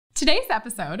Today's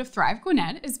episode of Thrive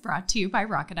Gwinnett is brought to you by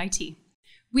Rocket IT.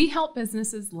 We help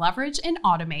businesses leverage and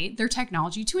automate their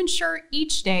technology to ensure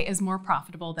each day is more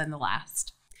profitable than the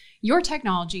last. Your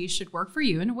technology should work for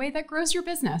you in a way that grows your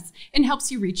business and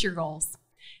helps you reach your goals.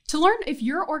 To learn if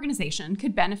your organization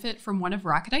could benefit from one of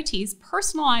Rocket IT's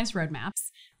personalized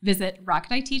roadmaps, visit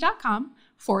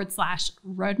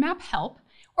rocketit.com/roadmap help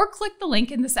or click the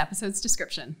link in this episode's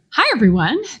description. Hi,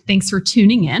 everyone. Thanks for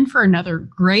tuning in for another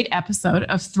great episode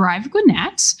of Thrive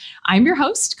Gwinnett. I'm your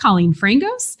host, Colleen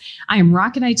Frangos. I am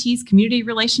Rocket IT's Community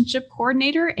Relationship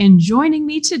Coordinator, and joining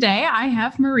me today, I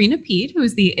have Marina Peed, who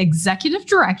is the Executive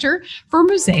Director for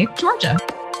Mosaic Georgia.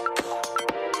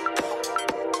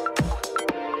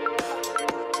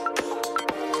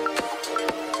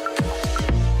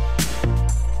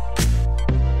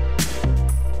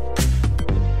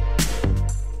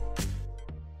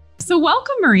 So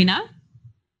welcome, Marina.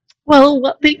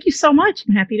 Well, thank you so much.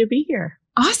 I'm happy to be here.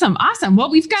 Awesome. Well,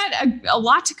 we've got a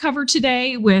lot to cover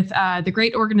today with the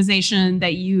great organization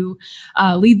that you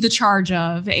lead the charge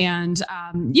of. And,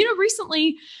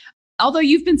 recently, although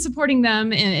you've been supporting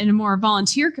them in a more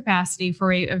volunteer capacity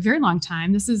for a very long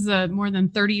time, this is a more than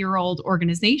 30-year-old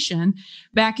organization.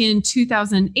 Back in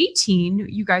 2018,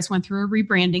 you guys went through a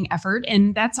rebranding effort,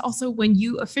 and that's also when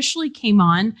you officially came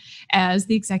on as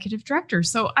the executive director.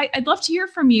 So I'd love to hear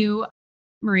from you,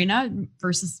 Marina,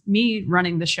 versus me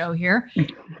running the show here.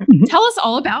 Tell us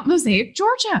all about Mosaic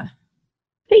Georgia.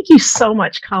 Thank you so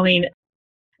much, Colleen.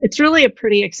 It's really a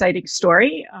pretty exciting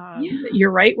story.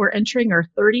 You're right. We're entering our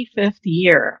 35th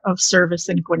year of service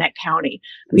in Gwinnett County.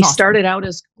 We started out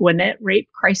as Gwinnett Rape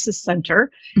Crisis Center,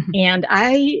 and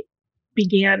I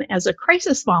began as a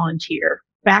crisis volunteer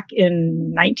back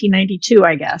in 1992,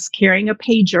 I guess, carrying a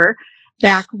pager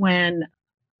back when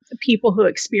people who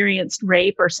experienced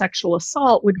rape or sexual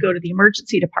assault would go to the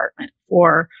emergency department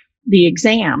for the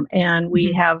exam. And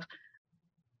we have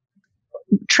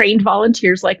trained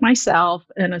volunteers like myself,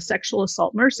 and a sexual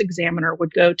assault nurse examiner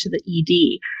would go to the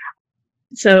ED.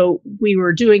 So we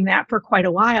were doing that for quite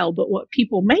a while, but what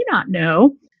people may not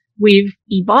know, we've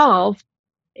evolved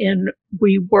and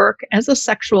we work as a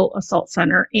sexual assault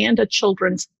center and a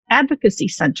children's advocacy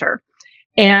center.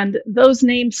 And those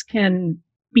names can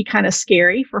be kind of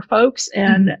scary for folks.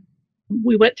 And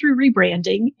we went through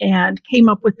rebranding and came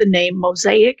up with the name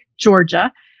Mosaic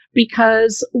Georgia,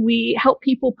 because we help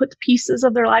people put the pieces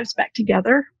of their lives back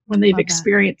together when they've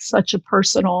experienced such a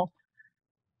personal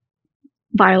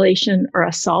violation or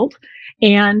assault.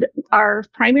 And our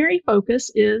primary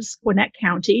focus is Gwinnett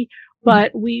County,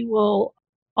 but we will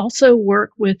also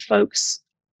work with folks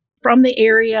from the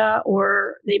area,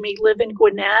 or they may live in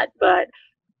Gwinnett, but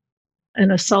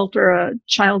an assault or a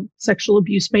child sexual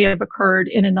abuse may have occurred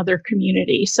in another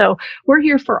community. So we're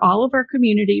here for all of our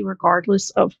community,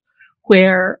 regardless of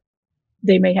where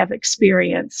they may have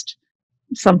experienced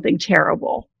something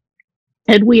terrible.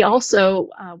 And we also,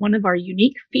 one of our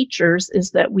unique features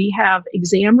is that we have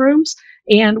exam rooms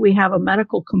and we have a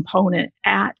medical component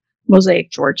at Mosaic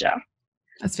Georgia.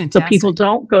 That's fantastic. So people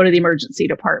don't go to the emergency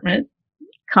department,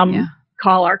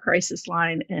 call our crisis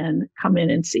line and come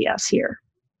in and see us here.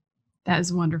 That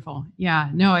is wonderful. Yeah,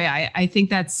 no, I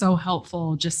think that's so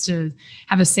helpful, just to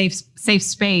have a safe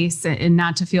space and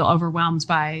not to feel overwhelmed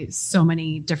by so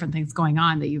many different things going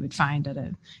on that you would find at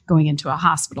going into a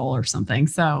hospital or something.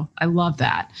 So I love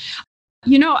that.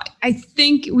 I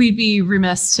think we'd be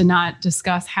remiss to not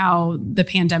discuss how the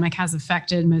pandemic has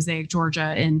affected Mosaic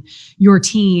Georgia and your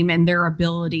team and their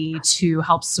ability to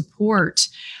help support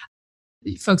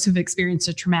folks who've experienced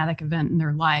a traumatic event in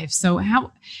their life. So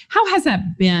how has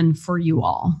that been for you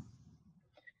all?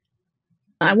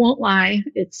 I won't lie,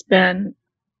 it's been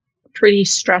pretty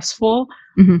stressful.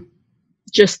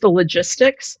 Just the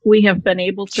logistics. We have been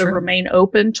able to remain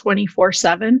open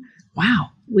 24/7. Wow.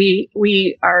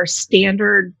 Our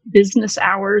standard business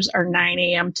hours are 9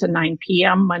 a.m. to 9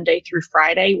 p.m. Monday through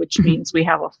Friday, which means we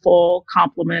have a full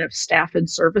complement of staff and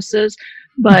services.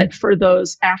 But for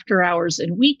those after hours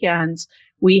and weekends,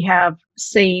 we have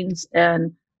SANEs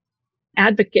and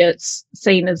advocates.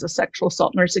 SANE is a sexual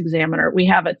assault nurse examiner. We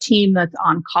have a team that's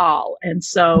on call. And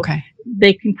so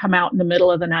they can come out in the middle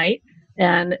of the night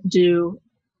and do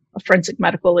a forensic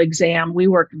medical exam. We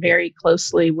work very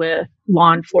closely with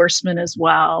law enforcement as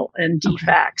well, and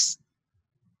DFACs.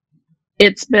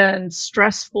 It's been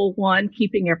stressful, one,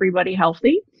 keeping everybody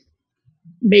healthy,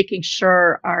 making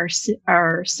sure our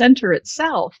center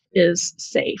itself is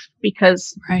safe,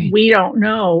 because we don't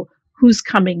know who's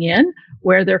coming in,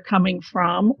 where they're coming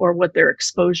from, or what their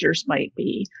exposures might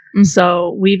be.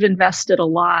 So we've invested a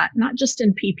lot, not just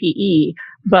in PPE,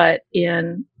 but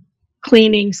in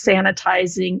cleaning,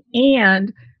 sanitizing,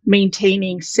 and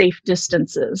maintaining safe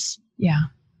distances Yeah.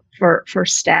 for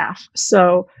staff.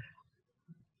 So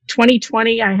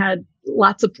 2020, I had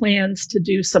lots of plans to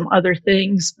do some other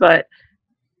things, but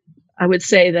I would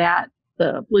say that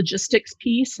the logistics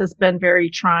piece has been very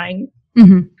trying.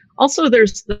 Mm-hmm. Also,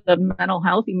 there's the mental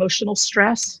health, emotional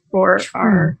stress for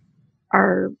True.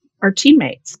 our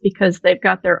teammates, because they've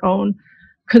got their own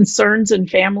concerns and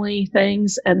family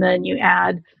things, and then you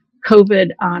add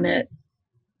COVID on it.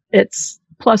 It's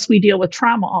plus we deal with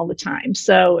trauma all the time,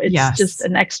 so it's just Yes.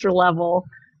 an extra level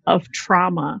of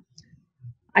trauma.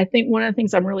 I think one of the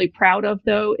things I'm really proud of,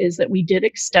 though, is that we did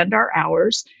extend our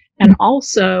hours, and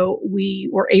also we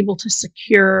were able to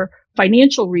secure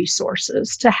financial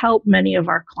resources to help many of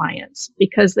our clients,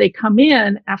 because they come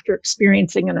in after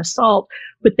experiencing an assault,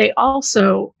 but they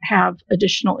also have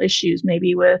additional issues,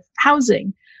 maybe with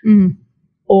housing Mm.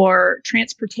 or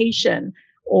transportation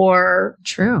or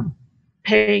True.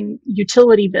 paying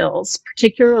utility bills,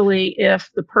 particularly if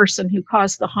the person who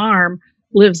caused the harm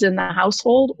lives in the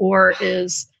household or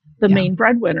is the Yeah. main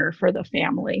breadwinner for the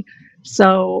family.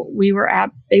 So we were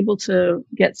able to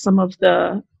get some of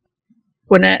the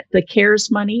CARES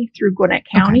money through Gwinnett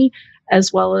Okay. County,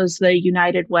 as well as the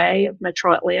United Way of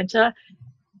Metro Atlanta.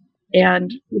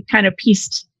 And we kind of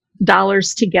pieced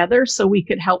dollars together so we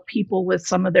could help people with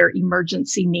some of their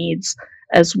emergency needs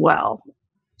as well.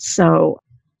 So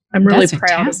I'm really That's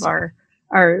proud of fantastic.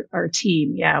 our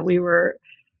team. Yeah,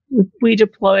 we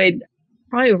deployed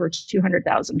probably over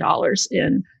 $200,000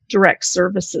 in direct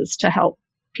services to help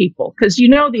people, because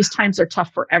these times are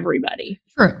tough for everybody.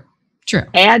 True. True.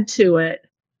 Add to it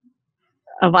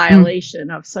a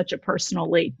violation of such a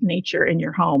personal nature in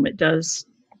your home, it does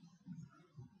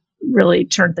really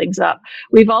turn things up.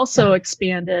 We've also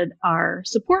expanded our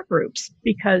support groups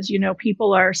because,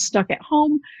 people are stuck at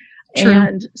home. True.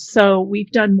 And so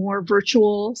we've done more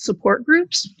virtual support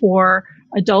groups for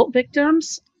adult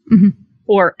victims,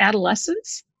 for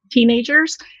adolescents,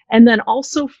 teenagers, and then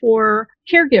also for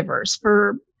caregivers,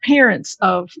 for parents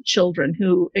of children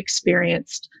who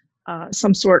experienced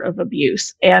some sort of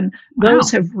abuse. And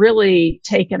those have really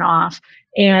taken off,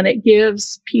 and it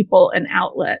gives people an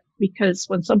outlet, because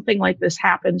when something like this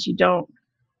happens,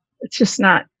 it's just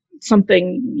not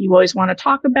something you always want to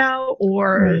talk about,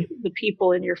 or Right. the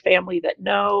people in your family that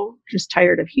know just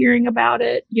tired of hearing about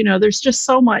it. There's just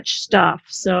so much stuff.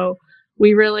 So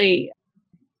we really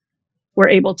were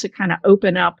able to kind of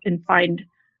open up and find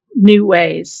new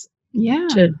ways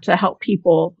to help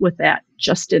people with that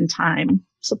just in time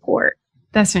support.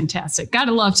 That's fantastic.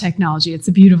 Gotta love technology. It's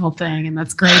a beautiful thing. And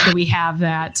that's great that we have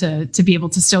that to be able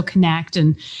to still connect.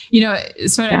 And,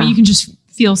 I mean, you can just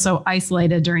feel so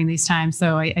isolated during these times.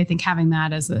 So I think having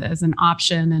that as an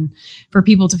option, and for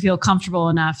people to feel comfortable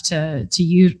enough to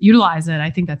utilize it, I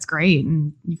think that's great.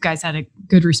 And you guys had a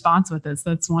good response with this.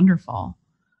 That's wonderful.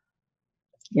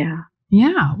 Yeah.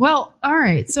 Yeah. Well, all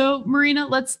right. So Marina,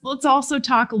 let's also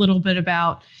talk a little bit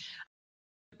about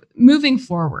moving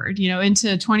forward,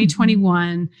 into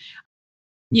 2021,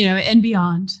 and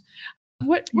beyond.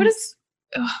 What does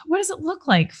it look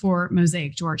like for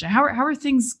Mosaic Georgia? How are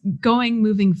things going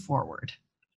moving forward?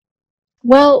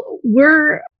 Well,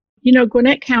 we're,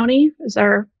 Gwinnett County is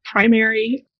our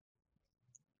primary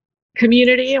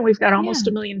community, and we've got almost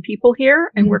 1 million people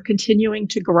here, and we're continuing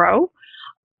to grow.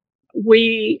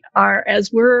 We are,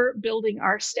 as we're building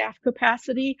our staff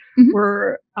capacity,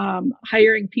 we're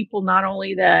hiring people not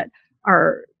only that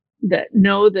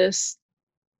know this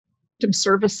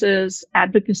services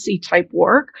advocacy type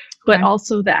work, but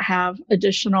also that have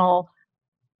additional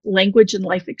language and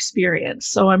life experience.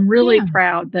 So I'm really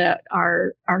proud that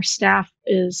our staff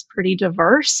is pretty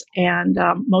diverse, and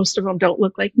most of them don't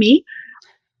look like me.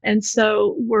 And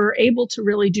so we're able to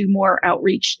really do more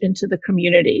outreach into the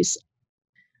communities.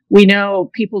 We know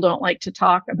people don't like to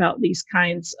talk about these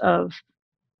kinds of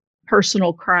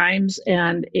personal crimes,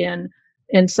 and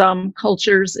in some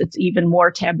cultures, it's even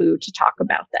more taboo to talk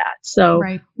about that. So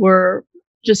we're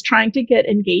just trying to get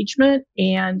engagement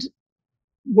and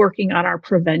working on our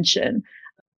prevention.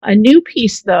 A new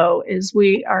piece, though, is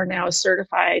we are now a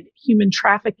certified human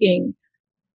trafficking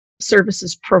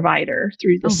services provider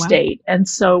through the state. And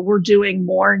so we're doing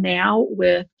more now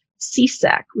with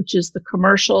CSEC, which is the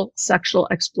commercial sexual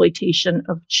exploitation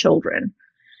of children.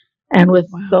 And with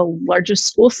the largest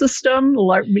school system,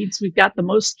 means we've got the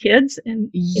most kids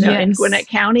in Gwinnett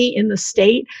County in the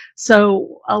state.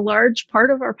 So a large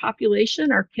part of our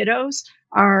population, our kiddos,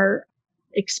 are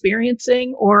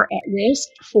experiencing or at risk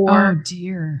for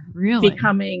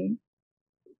becoming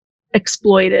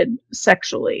exploited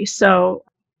sexually. So,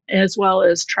 as well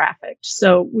as trafficked.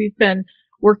 So we've been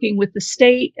working with the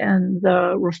state and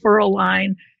the referral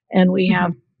line And we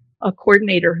have a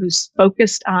coordinator who's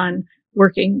focused on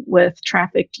working with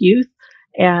trafficked youth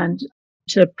and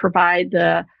to provide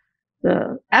the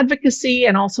advocacy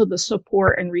and also the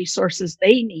support and resources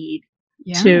they need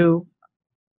to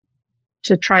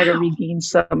try to regain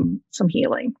some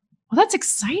healing. Well, that's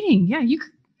exciting. Yeah, you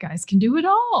guys can do it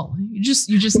all. You just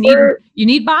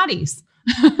need bodies.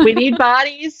 We need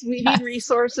bodies. We need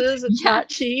resources. It's not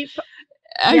cheap.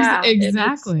 Yeah,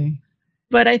 exactly.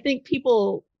 But I think a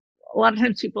lot of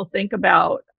times people think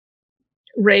about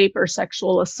rape or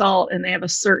sexual assault and they have a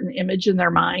certain image in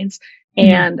their minds.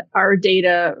 And our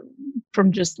data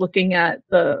from just looking at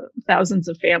the thousands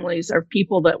of families or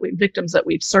victims that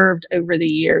we've served over the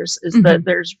years is that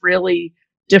there's really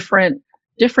different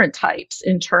types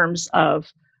in terms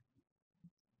of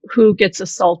who gets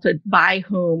assaulted by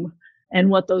whom and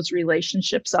what those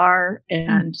relationships are.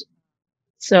 And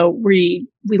so we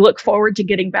look forward to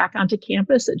getting back onto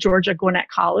campus at Georgia Gwinnett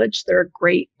College. They're a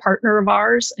great partner of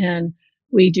ours, and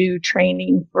we do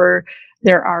training for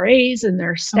their RAs and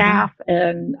their staff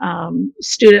and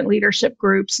student leadership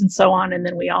groups and so on. And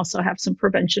then we also have some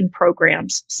prevention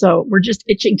programs. So we're just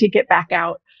itching to get back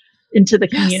out into the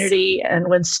community. And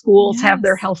when schools have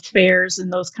their health fairs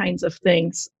and those kinds of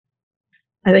things,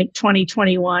 I think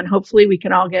 2021, hopefully we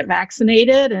can all get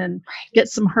vaccinated and get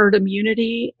some herd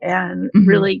immunity and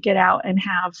really get out and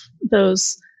have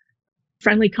those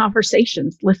friendly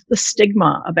conversations, lift the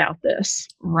stigma about this.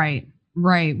 Right.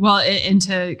 Right. Well, and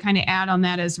to kind of add on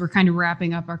that as we're kind of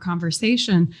wrapping up our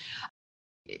conversation,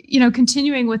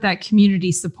 continuing with that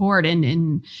community support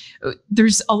and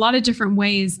there's a lot of different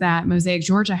ways that Mosaic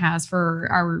Georgia has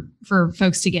for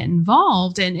folks to get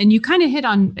involved. And you kind of hit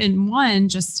on in one,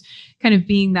 just kind of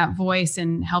being that voice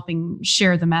and helping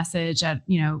share the message at,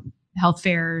 health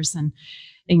fairs and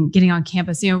getting on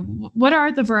campus. What are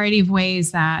the variety of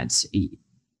ways that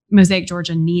Mosaic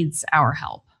Georgia needs our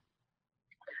help?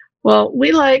 Well,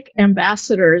 we like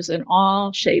ambassadors in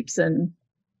all shapes and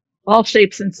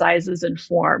sizes and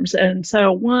forms. And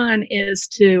so one is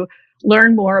to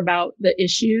learn more about the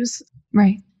issues.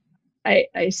 Right.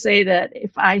 I say that if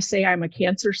I say I'm a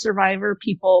cancer survivor,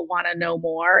 people want to know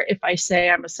more. If I say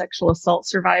I'm a sexual assault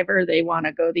survivor, they want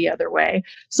to go the other way.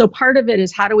 So part of it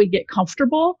is, how do we get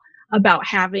comfortable about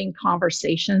having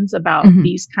conversations about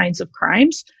these kinds of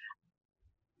crimes?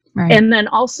 Right. And then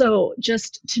also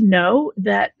just to know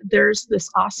that there's this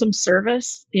awesome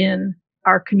service in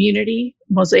our community,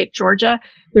 Mosaic Georgia.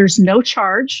 There's no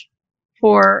charge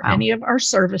for any of our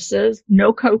services,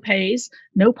 no copays,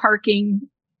 no parking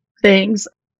things.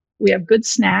 We have good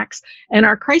snacks, and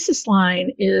our crisis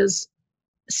line is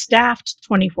staffed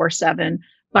 24/7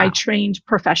 by trained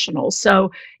professionals. So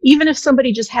even if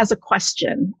somebody just has a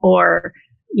question, or,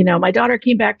 my daughter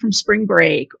came back from spring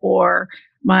break, or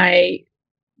my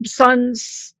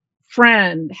son's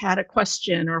friend had a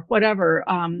question or whatever,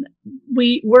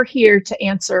 we're here to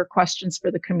answer questions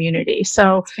for the community.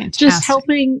 So just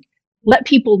helping let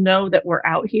people know that we're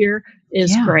out here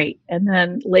is great. And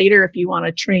then later, if you want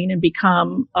to train and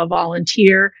become a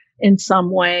volunteer in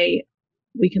some way,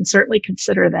 we can certainly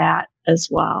consider that as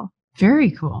well.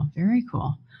 Very cool. Very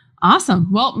cool.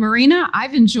 Awesome. Well, Marina,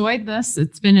 I've enjoyed this.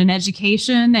 It's been an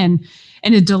education and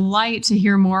a delight to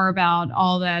hear more about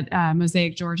all that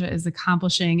Mosaic Georgia is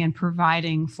accomplishing and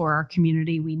providing for our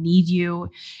community. We need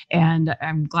you. And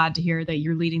I'm glad to hear that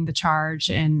you're leading the charge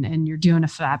and you're doing a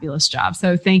fabulous job.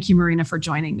 So thank you, Marina, for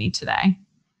joining me today.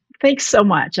 Thanks so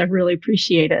much. I really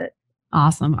appreciate it.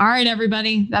 Awesome. All right,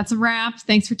 everybody. That's a wrap.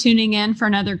 Thanks for tuning in for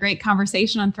another great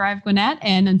conversation on Thrive Gwinnett.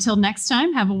 And until next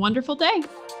time, have a wonderful day.